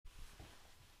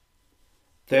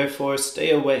Therefore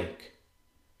stay awake,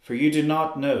 for you do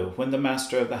not know when the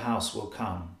master of the house will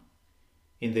come,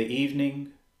 in the evening,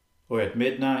 or at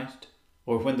midnight,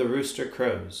 or when the rooster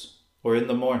crows, or in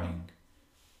the morning,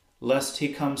 lest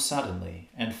he come suddenly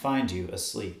and find you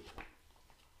asleep.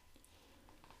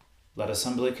 Let us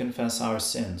humbly confess our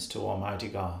sins to Almighty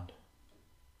God.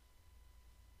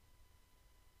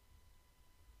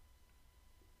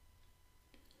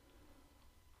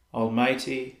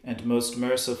 Almighty and most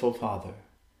merciful Father,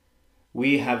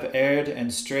 we have erred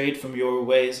and strayed from your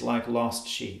ways like lost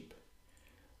sheep.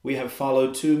 We have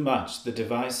followed too much the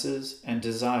devices and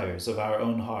desires of our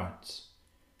own hearts.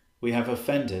 We have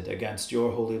offended against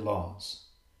your holy laws.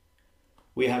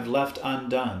 We have left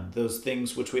undone those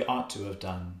things which we ought to have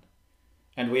done,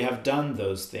 and we have done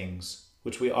those things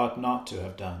which we ought not to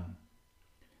have done.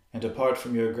 And apart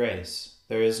from your grace,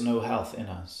 there is no health in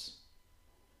us.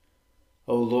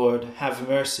 O Lord, have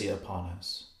mercy upon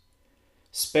us.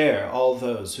 Spare all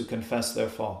those who confess their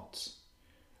faults.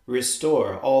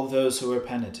 Restore all those who are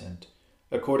penitent,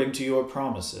 according to your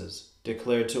promises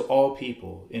declared to all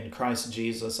people in Christ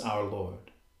Jesus our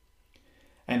Lord.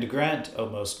 And grant, O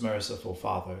most merciful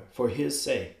Father, for his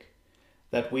sake,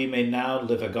 that we may now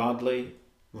live a godly,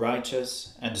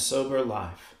 righteous, and sober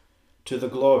life, to the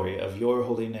glory of your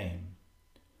holy name.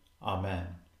 Amen.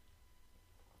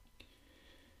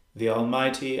 The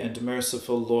Almighty and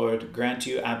merciful Lord grant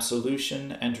you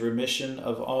absolution and remission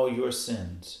of all your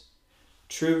sins,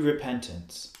 true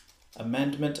repentance,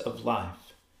 amendment of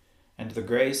life, and the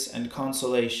grace and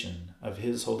consolation of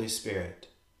his Holy Spirit.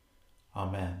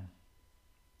 Amen.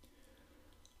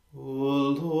 O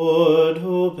Lord,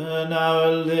 open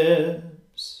our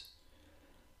lips,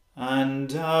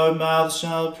 and our mouth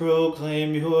shall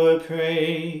proclaim your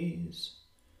praise.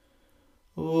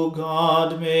 O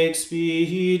God, make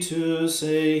speed to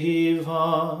save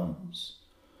us.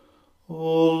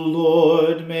 O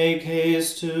Lord, make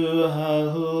haste to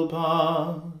help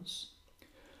us.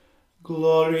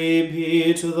 Glory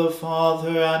be to the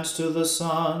Father, and to the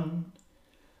Son,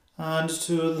 and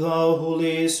to the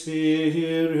Holy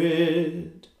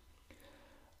Spirit,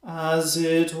 as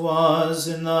it was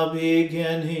in the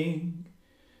beginning,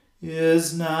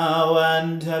 is now,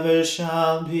 and ever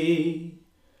shall be,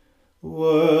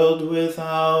 world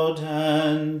without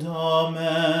end.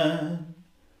 Amen.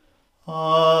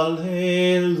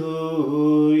 Alleluia.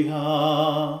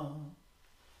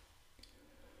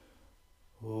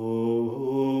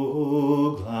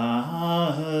 O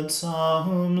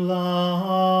gladsome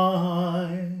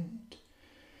light,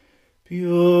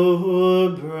 pure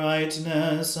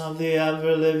brightness of the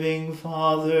ever-living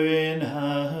Father in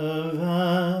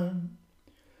heaven,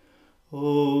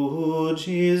 O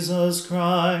Jesus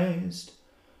Christ,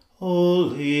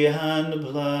 holy and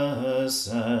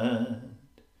blessed,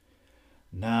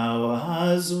 now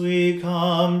as we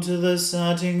come to the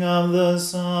setting of the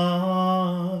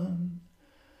sun,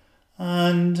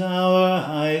 and our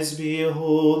eyes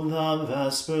behold the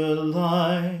vesper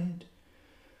light,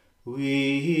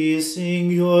 we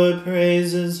sing your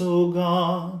praises, O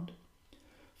God,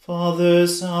 Father,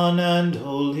 Son, and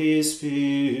Holy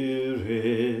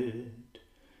Spirit.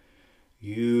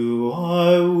 You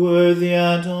are worthy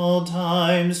at all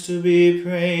times to be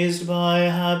praised by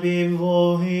happy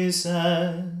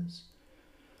voices,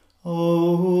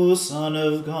 O Son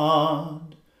of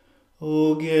God,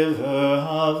 O Giver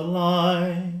of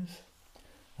life,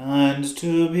 and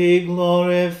to be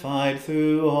glorified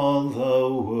through all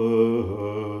the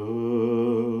world.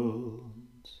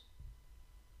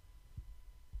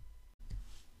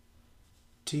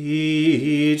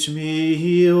 Teach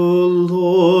me, O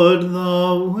Lord,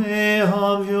 the way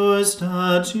of your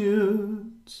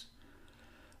statutes,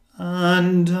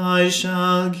 and I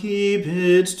shall keep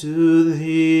it to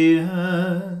the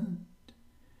end.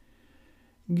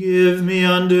 Give me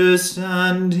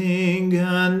understanding,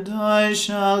 and I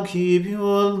shall keep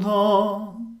your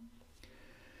law.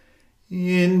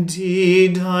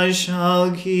 Indeed, I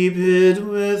shall keep it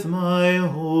with my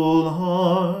whole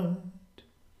heart.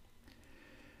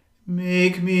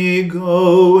 Make me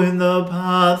go in the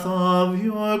path of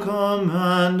your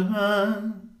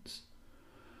commandments,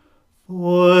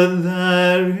 for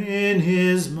therein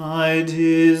is my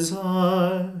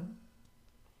desire.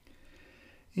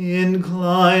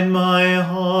 Incline my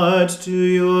heart to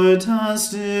your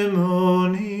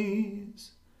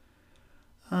testimonies,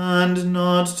 and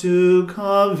not to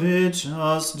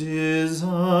covetous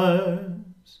desires.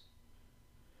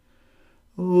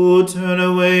 O turn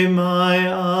away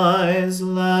my eyes,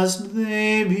 lest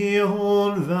they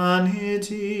behold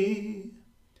vanity,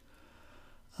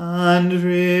 and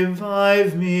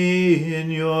revive me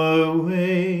in your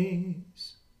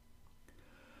ways.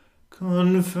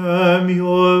 Confirm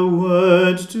your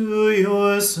word to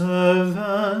your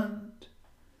servant,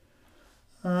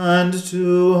 and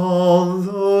to all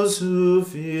those who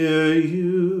fear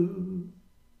you.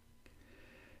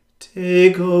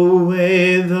 Take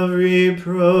away the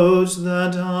reproach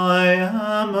that I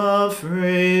am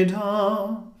afraid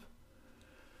of,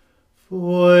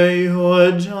 for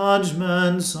your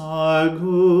judgments are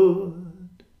good.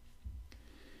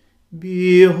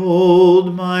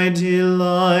 Behold, my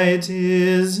delight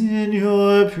is in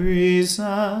your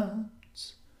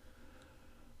precepts.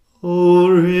 O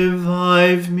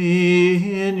revive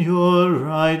me in your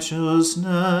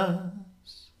righteousness.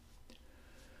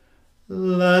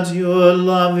 Let your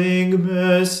loving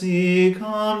mercy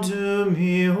come to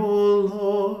me, O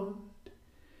Lord,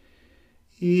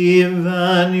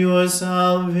 even your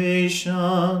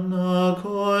salvation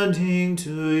according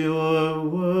to your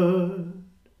word.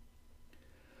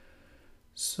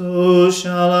 So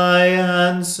shall I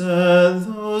answer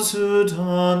those who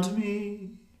taunt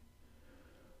me,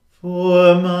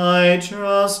 for my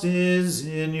trust is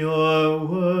in your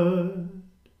word.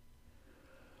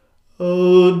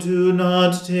 Oh, do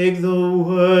not take the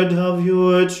word of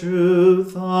your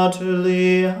truth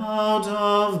utterly out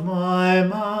of my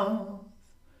mouth,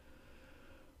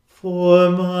 for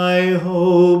my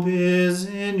hope is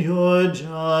in your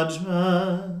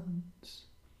judgments.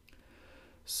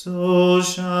 So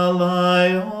shall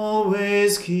I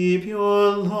always keep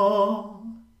your law,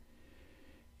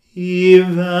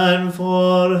 even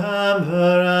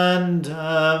forever and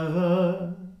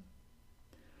ever.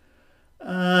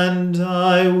 And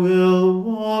I will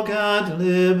walk at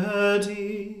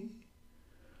liberty,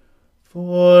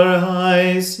 for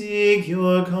I seek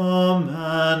your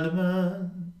commandments.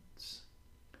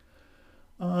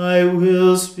 I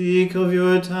will speak of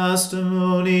your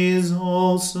testimonies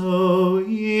also,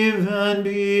 even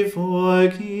before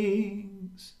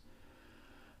kings,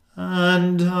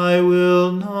 and I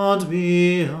will not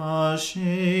be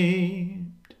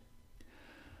ashamed.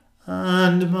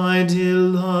 And my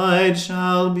delight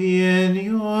shall be in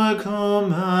your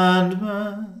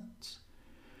commandments,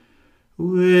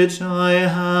 which I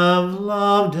have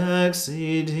loved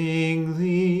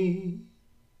exceedingly.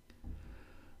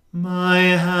 My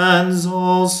hands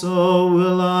also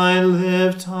will I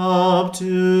lift up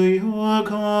to your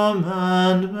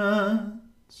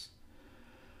commandments,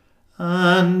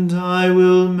 and I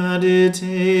will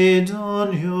meditate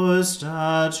on your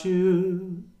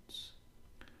statutes.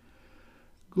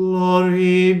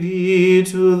 Glory be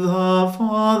to the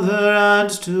Father and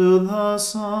to the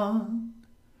Son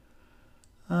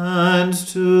and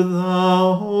to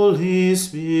the Holy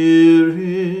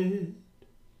Spirit,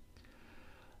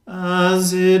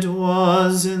 as it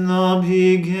was in the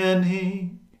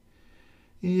beginning,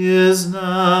 is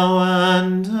now,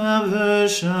 and ever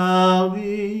shall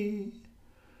be,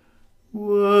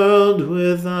 world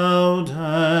without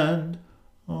end.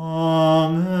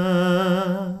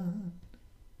 Amen.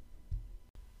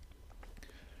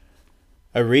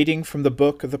 A reading from the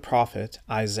book of the prophet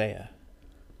Isaiah.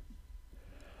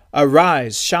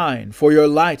 Arise, shine, for your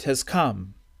light has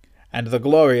come, and the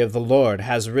glory of the Lord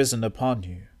has risen upon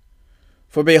you.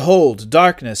 For behold,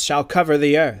 darkness shall cover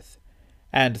the earth,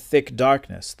 and thick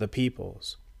darkness the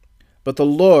peoples. But the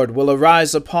Lord will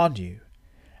arise upon you,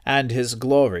 and his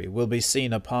glory will be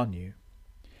seen upon you.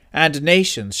 And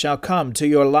nations shall come to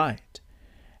your light,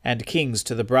 and kings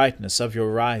to the brightness of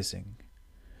your rising.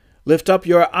 Lift up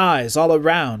your eyes all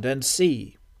around and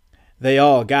see. They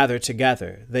all gather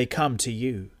together, they come to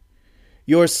you.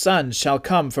 Your son shall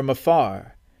come from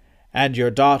afar, and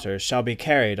your daughter shall be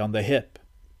carried on the hip.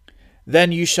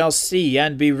 Then you shall see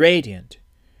and be radiant.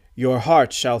 Your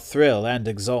heart shall thrill and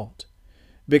exult,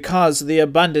 because the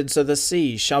abundance of the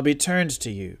sea shall be turned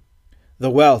to you. The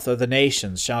wealth of the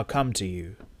nations shall come to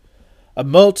you. A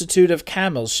multitude of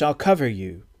camels shall cover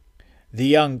you. The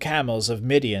young camels of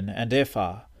Midian and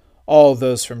Ephah, all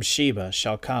those from Sheba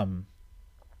shall come.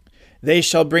 They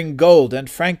shall bring gold and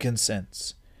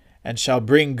frankincense, and shall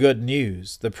bring good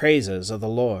news, the praises of the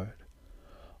Lord.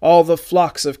 All the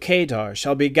flocks of Kedar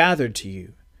shall be gathered to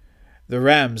you. The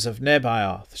rams of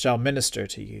Nebaioth shall minister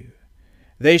to you.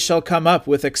 They shall come up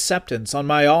with acceptance on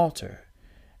my altar,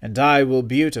 and I will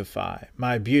beautify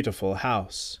my beautiful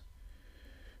house.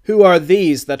 Who are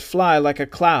these that fly like a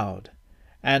cloud,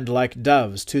 and like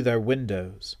doves to their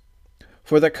windows?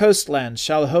 For the coastlands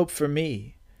shall hope for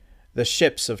me, the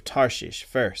ships of Tarshish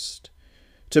first,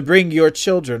 to bring your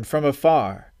children from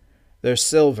afar, their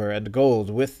silver and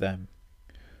gold with them,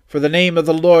 for the name of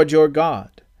the Lord your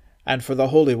God, and for the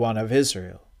Holy One of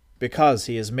Israel, because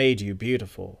he has made you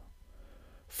beautiful.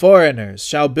 Foreigners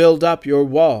shall build up your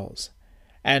walls,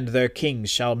 and their kings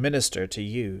shall minister to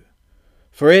you.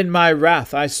 For in my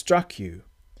wrath I struck you,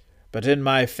 but in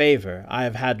my favor I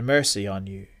have had mercy on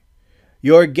you.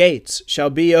 Your gates shall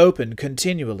be open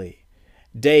continually,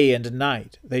 day and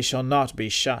night they shall not be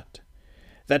shut,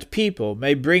 that people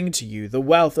may bring to you the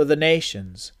wealth of the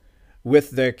nations,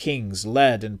 with their kings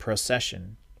led in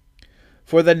procession.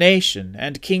 For the nation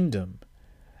and kingdom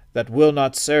that will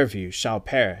not serve you shall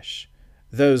perish,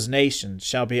 those nations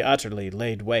shall be utterly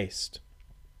laid waste.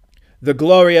 The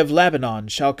glory of Lebanon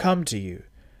shall come to you,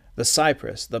 the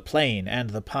cypress, the plane,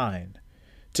 and the pine,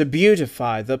 to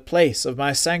beautify the place of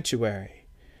my sanctuary,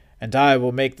 and I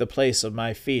will make the place of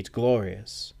my feet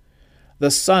glorious.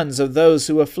 The sons of those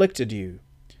who afflicted you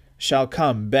shall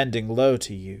come bending low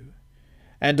to you,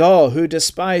 and all who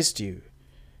despised you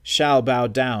shall bow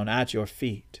down at your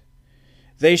feet.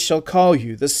 They shall call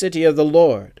you the city of the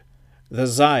Lord, the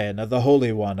Zion of the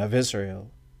Holy One of Israel.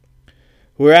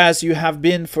 Whereas you have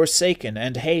been forsaken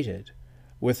and hated,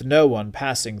 with no one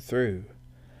passing through,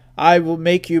 I will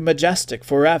make you majestic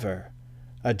forever,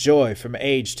 a joy from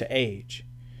age to age.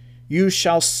 You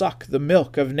shall suck the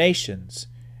milk of nations,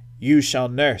 you shall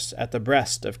nurse at the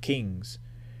breast of kings.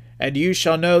 And you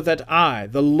shall know that I,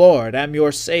 the Lord, am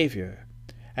your Saviour,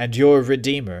 and your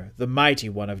Redeemer, the Mighty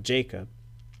One of Jacob.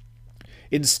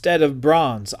 Instead of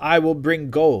bronze I will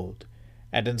bring gold,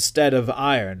 and instead of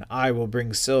iron I will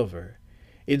bring silver,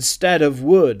 instead of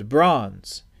wood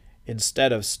bronze,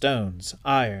 instead of stones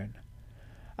iron.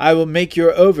 I will make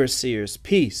your overseers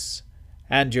peace,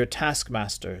 and your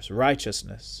taskmasters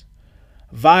righteousness.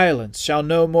 Violence shall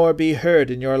no more be heard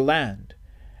in your land,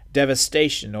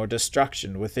 devastation or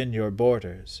destruction within your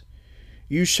borders.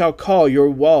 You shall call your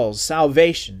walls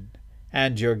salvation,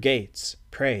 and your gates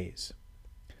praise.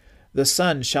 The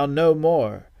sun shall no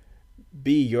more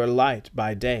be your light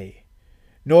by day,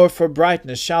 nor for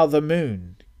brightness shall the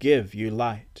moon give you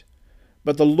light.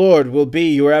 But the Lord will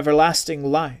be your everlasting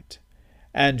light,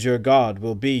 and your God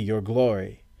will be your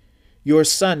glory. Your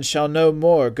sun shall no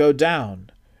more go down,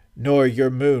 nor your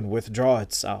moon withdraw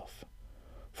itself.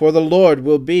 For the Lord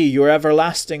will be your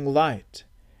everlasting light,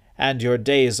 and your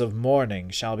days of mourning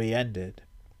shall be ended.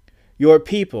 Your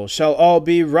people shall all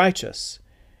be righteous,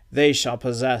 they shall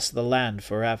possess the land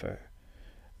forever.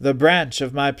 The branch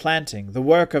of my planting, the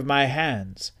work of my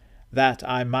hands, that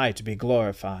I might be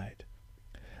glorified.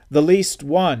 The least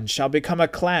one shall become a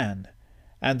clan,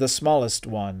 and the smallest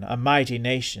one a mighty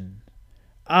nation.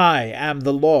 I am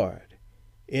the Lord.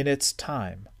 In its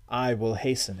time I will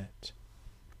hasten it.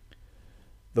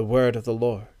 The word of the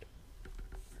Lord.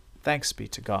 Thanks be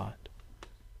to God.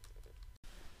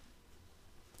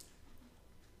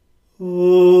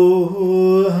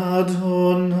 O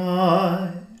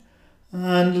Adonai,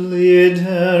 and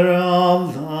leader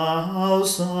of the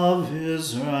house of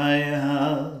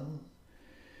Israel,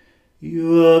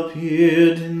 you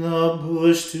appeared in the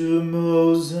bush to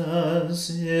Moses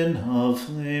in a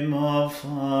flame of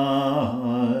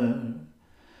fire,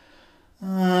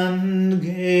 and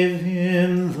gave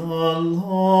him the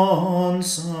law on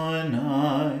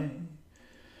Sinai.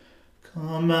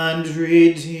 Come and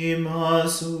redeem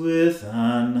us with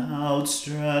an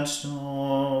outstretched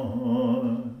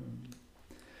arm.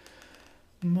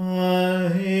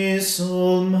 My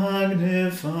soul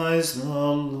magnifies the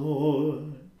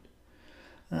Lord,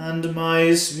 and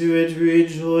my spirit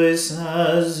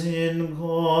rejoices in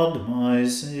God my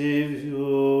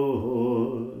Saviour.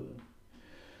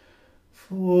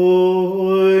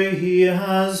 For he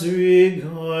has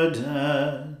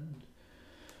regarded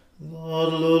the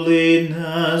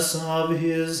lowliness of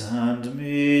his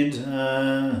handmaiden.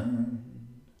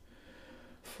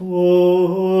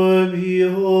 For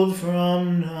behold,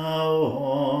 from now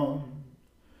on,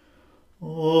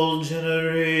 all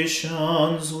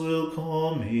generations will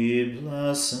call me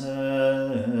blessed.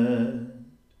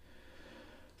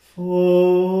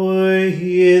 For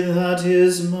he that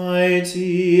is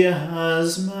mighty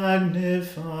has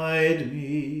magnified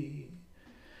me,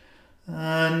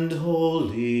 and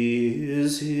holy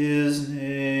is his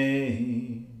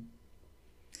name.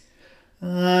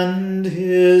 And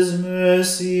his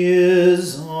mercy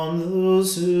is on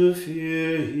those who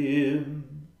fear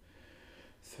him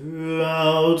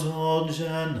throughout all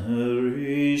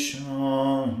generations.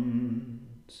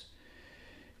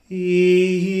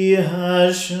 He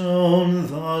has shown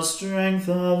the strength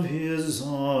of his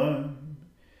arm.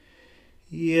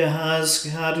 He has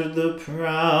scattered the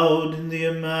proud in the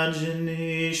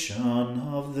imagination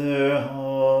of their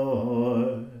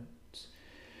hearts.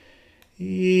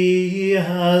 He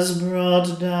has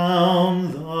brought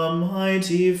down the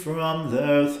mighty from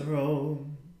their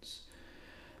thrones,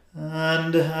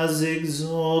 and has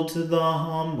exalted the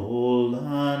humble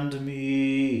and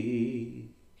meek.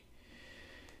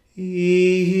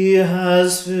 He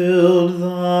has filled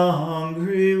the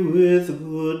hungry with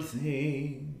good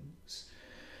things,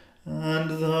 and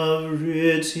the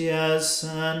rich he has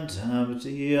sent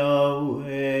empty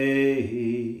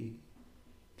away.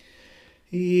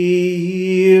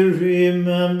 He,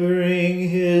 remembering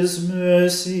his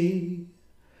mercy,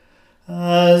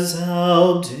 has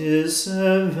helped his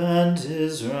servant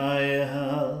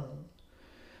Israel,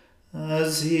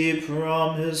 as he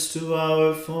promised to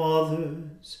our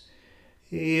fathers,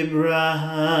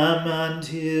 Abraham and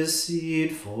his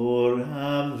seed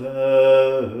forever.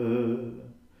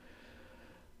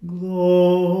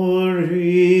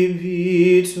 Glory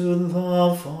be to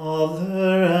the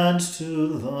Father and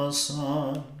to the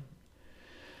Son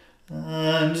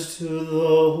and to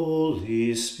the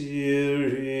Holy Spirit,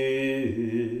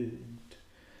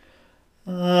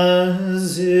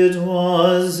 as it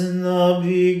was in the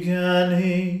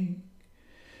beginning,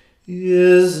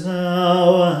 is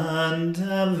now, and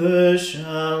ever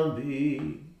shall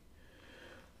be,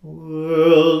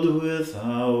 world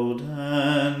without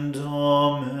end.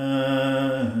 Amen.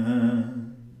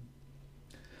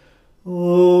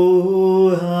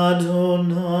 O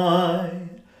Adonai,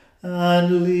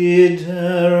 and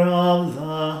leader of the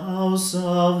house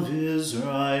of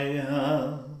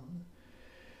Israel,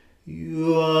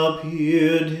 you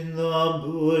appeared in the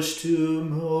bush to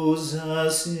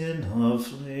Moses in a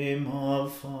flame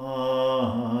of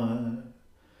fire,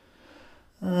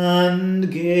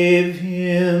 and gave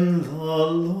him the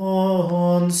law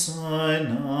on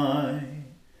Sinai.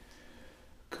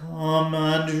 Come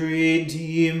and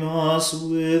redeem us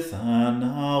with an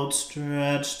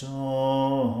outstretched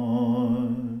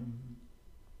arm.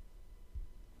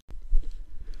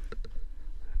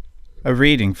 A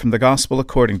reading from the Gospel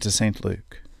according to St.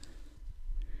 Luke.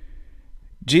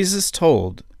 Jesus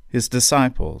told his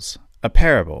disciples a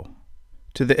parable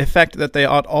to the effect that they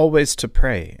ought always to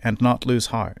pray and not lose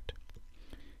heart.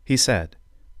 He said,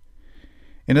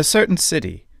 "In a certain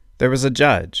city there was a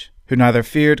judge who neither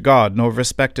feared God nor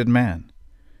respected man.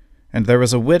 And there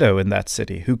was a widow in that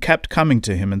city who kept coming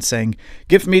to him and saying,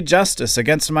 'Give me justice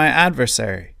against my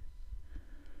adversary.'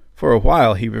 For a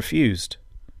while he refused,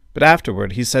 but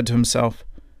afterward he said to himself,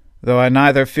 'Though I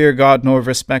neither fear God nor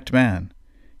respect man,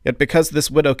 yet because this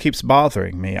widow keeps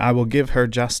bothering me, I will give her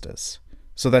justice,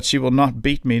 so that she will not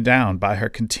beat me down by her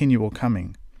continual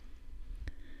coming.'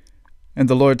 And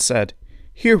the Lord said,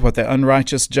 'Hear what the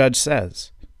unrighteous judge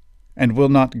says. And will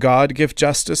not God give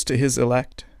justice to his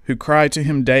elect, who cry to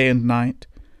him day and night?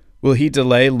 Will he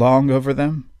delay long over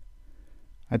them?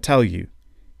 I tell you,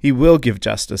 he will give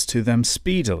justice to them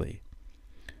speedily.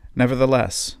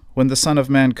 Nevertheless, when the Son of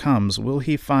Man comes, will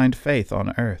he find faith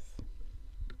on earth?'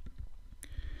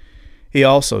 He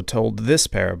also told this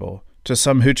parable to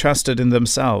some who trusted in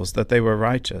themselves that they were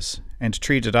righteous, and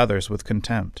treated others with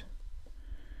contempt.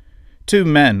 2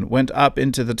 men went up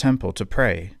into the temple to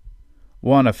pray,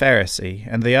 one a Pharisee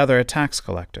and the other a tax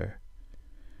collector.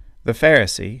 The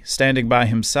Pharisee, standing by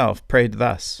himself, prayed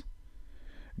thus,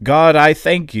 'God, I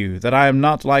thank you that I am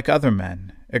not like other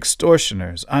men,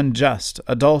 extortioners, unjust,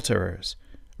 adulterers,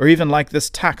 or even like this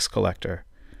tax collector.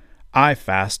 I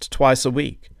fast twice a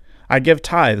week. I give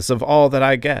tithes of all that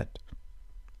I get.'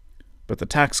 But the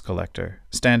tax collector,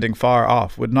 standing far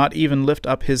off, would not even lift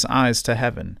up his eyes to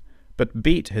heaven, but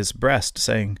beat his breast,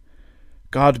 saying,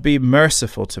 'God, be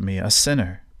merciful to me, a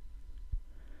sinner.'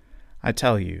 I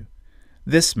tell you,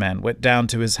 this man went down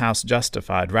to his house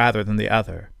justified rather than the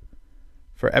other.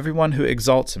 For everyone who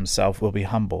exalts himself will be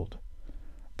humbled,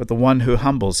 but the one who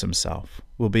humbles himself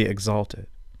will be exalted."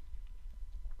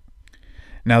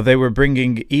 Now they were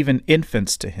bringing even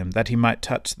infants to him, that he might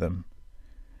touch them.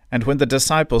 And when the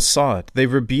disciples saw it, they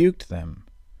rebuked them.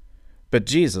 But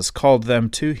Jesus called them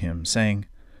to him, saying,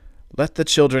 "Let the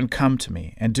children come to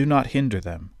me, and do not hinder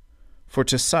them, for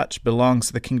to such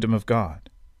belongs the kingdom of God.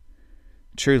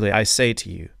 Truly I say to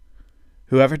you,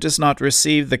 whoever does not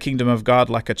receive the kingdom of God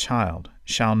like a child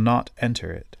shall not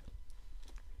enter it."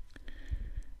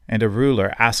 And a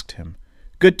ruler asked him,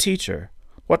 "Good teacher,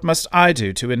 what must I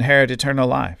do to inherit eternal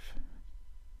life?"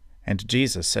 And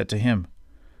Jesus said to him,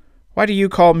 "Why do you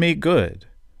call me good?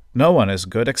 No one is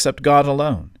good except God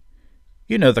alone.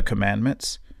 You know the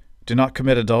commandments. Do not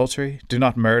commit adultery, do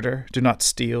not murder, do not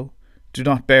steal, do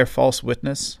not bear false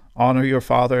witness, honor your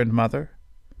father and mother."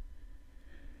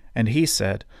 And he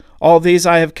said, "All these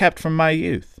I have kept from my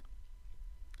youth."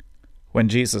 When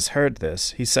Jesus heard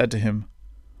this, he said to him,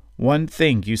 "One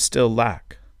thing you still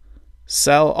lack.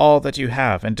 Sell all that you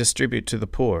have and distribute to the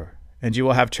poor, and you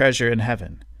will have treasure in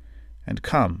heaven. And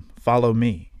come, follow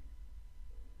me."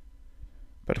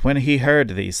 But when he heard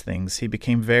these things, he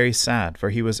became very sad, for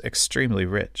he was extremely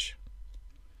rich.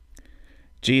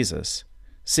 Jesus,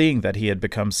 seeing that he had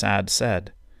become sad,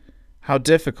 said, "How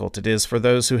difficult it is for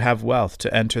those who have wealth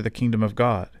to enter the kingdom of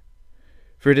God!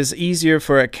 For it is easier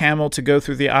for a camel to go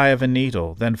through the eye of a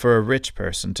needle than for a rich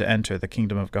person to enter the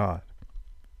kingdom of God."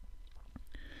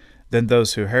 Then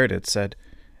those who heard it said,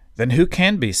 "Then who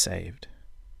can be saved?"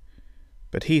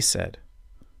 But he said,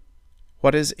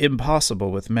 "What is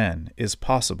impossible with men is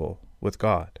possible with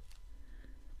God."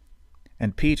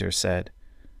 And Peter said,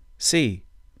 "See,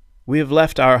 we have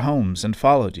left our homes and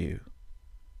followed you."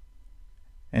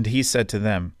 And he said to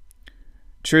them,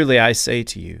 "Truly I say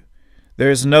to you,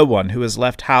 there is no one who has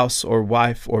left house or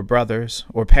wife or brothers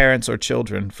or parents or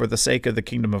children for the sake of the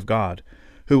kingdom of God,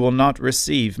 who will not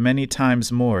receive many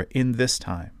times more in this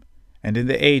time, and in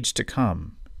the age to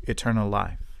come, eternal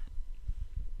life."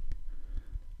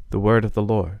 The word of the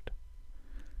Lord.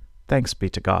 Thanks be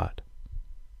to God.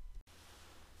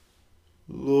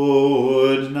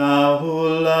 Lord, now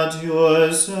let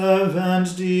your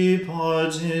servant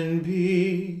depart in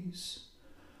peace,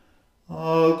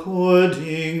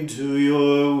 according to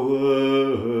your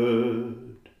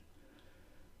word.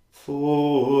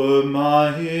 For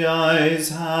my eyes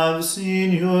have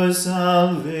seen your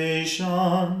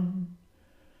salvation,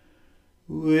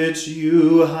 which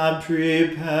you have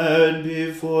prepared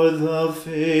before the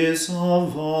face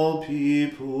of all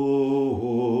people,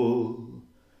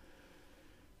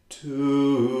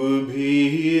 to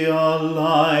be a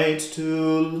light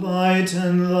to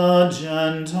lighten the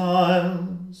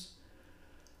Gentiles,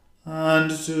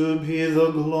 and to be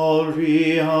the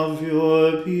glory of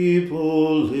your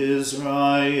people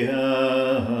Israel.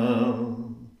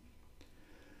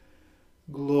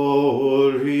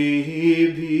 Glory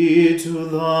be to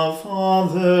the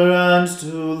Father and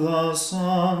to the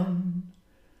Son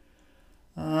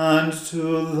and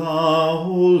to the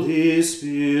Holy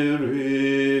Spirit,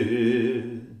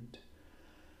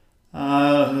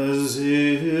 as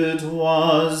it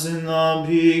was in the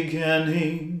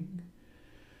beginning,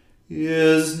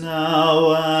 is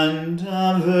now, and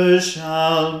ever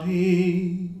shall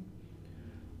be,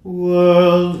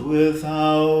 world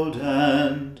without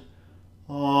end.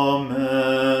 Amen.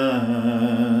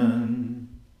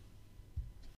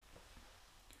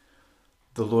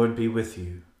 The Lord be with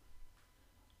you.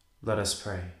 Let us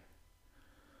pray.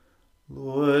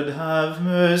 Lord, have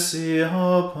mercy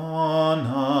upon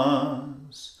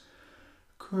us.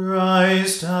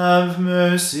 Christ, have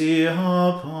mercy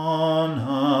upon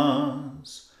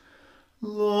us.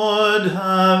 Lord,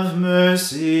 have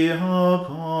mercy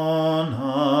upon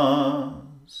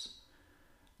us.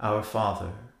 Our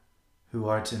Father, who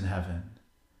art in heaven,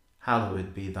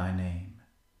 hallowed be thy name.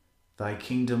 Thy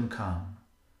kingdom come,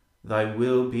 thy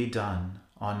will be done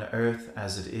on earth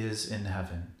as it is in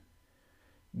heaven.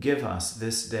 Give us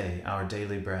this day our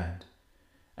daily bread,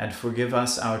 and forgive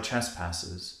us our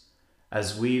trespasses,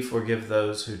 as we forgive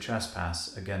those who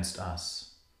trespass against us.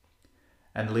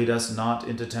 And lead us not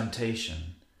into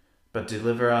temptation, but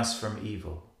deliver us from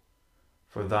evil.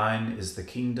 For thine is the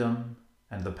kingdom,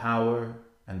 and the power,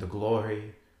 and the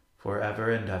glory, forever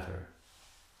and ever.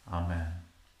 Amen.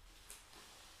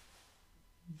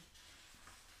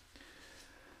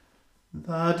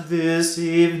 That this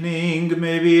evening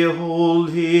may be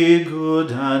wholly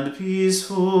good and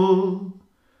peaceful,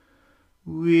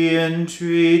 we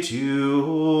entreat you,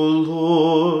 O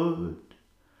Lord,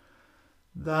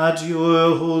 that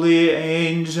your holy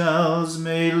angels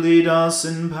may lead us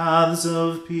in paths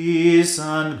of peace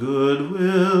and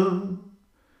goodwill.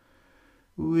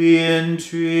 We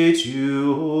entreat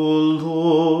you, O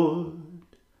Lord,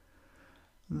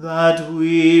 that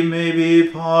we may be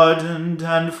pardoned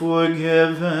and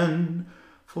forgiven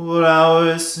for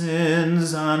our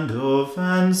sins and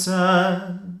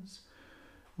offenses.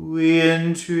 We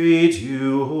entreat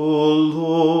you, O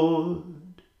Lord,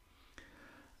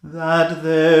 that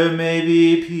there may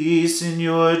be peace in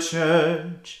your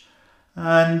church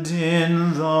and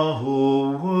in the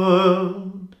whole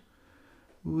world.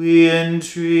 We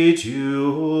entreat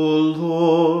you, O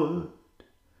Lord,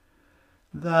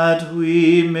 that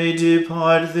we may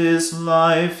depart this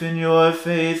life in your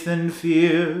faith and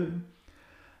fear,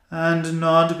 and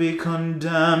not be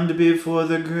condemned before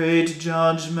the great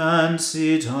judgment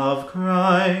seat of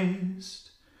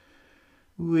Christ.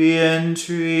 We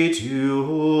entreat you,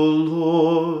 O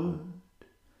Lord,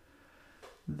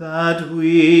 that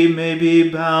we may be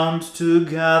bound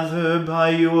together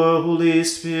by your Holy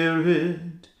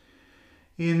Spirit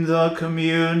in the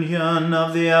communion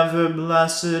of the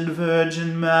ever-blessed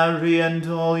Virgin Mary and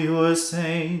all your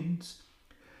saints,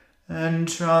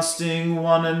 entrusting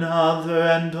one another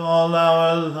and all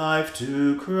our life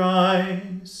to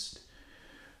Christ,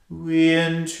 we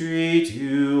entreat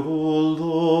you, O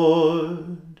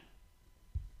Lord.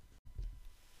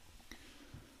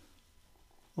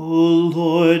 O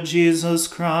Lord Jesus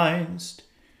Christ,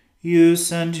 you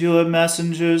sent your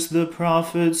messengers, the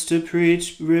prophets, to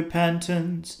preach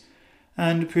repentance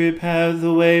and prepare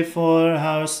the way for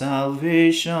our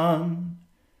salvation.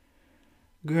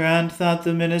 Grant that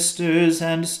the ministers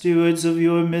and stewards of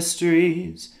your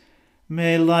mysteries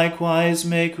may likewise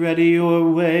make ready your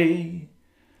way,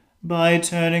 by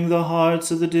turning the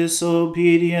hearts of the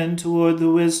disobedient toward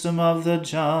the wisdom of the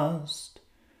just,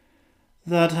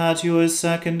 that at your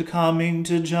second coming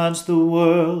to judge the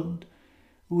world,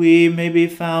 we may be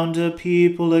found a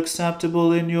people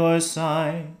acceptable in your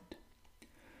sight.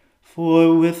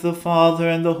 For with the Father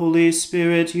and the Holy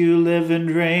Spirit you live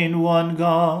and reign, one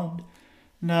God,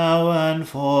 now and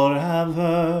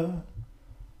forever.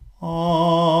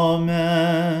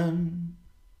 Amen.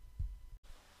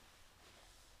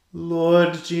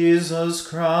 Lord Jesus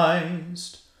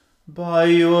Christ, by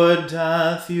your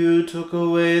death you took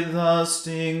away the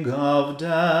sting of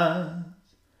death.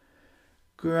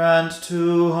 Grant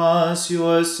to us,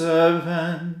 your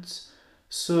servants,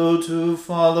 so to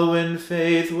follow in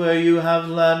faith where you have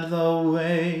led the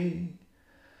way,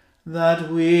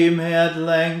 that we may at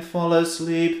length fall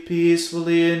asleep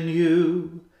peacefully in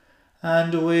you,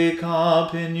 and wake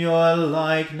up in your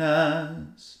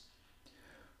likeness.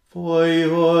 For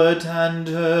your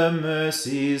tender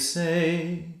mercy's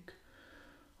sake.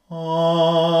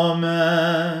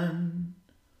 Amen.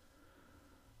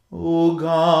 O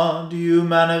God, you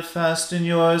manifest in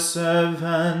your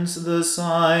servants the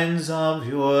signs of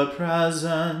your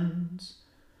presence.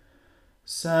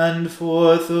 Send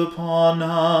forth upon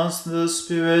us the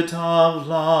Spirit of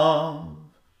love,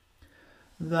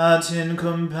 that in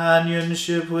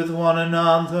companionship with one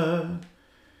another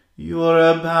your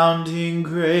abounding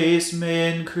grace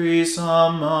may increase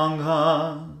among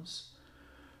us.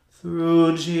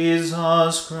 Through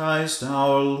Jesus Christ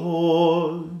our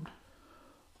Lord.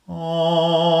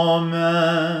 Amen.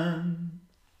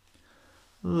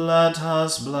 Let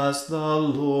us bless the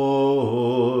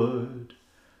Lord.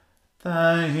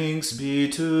 Thanks be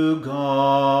to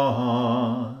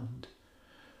God.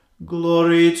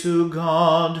 Glory to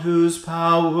God, whose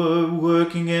power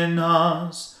working in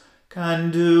us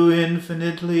can do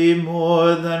infinitely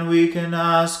more than we can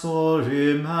ask or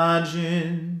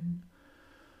imagine.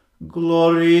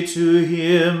 Glory to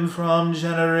him from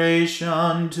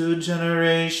generation to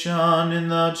generation in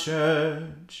the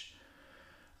Church,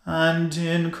 and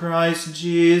in Christ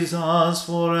Jesus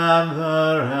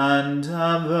forever and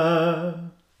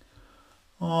ever.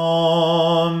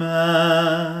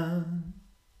 Amen.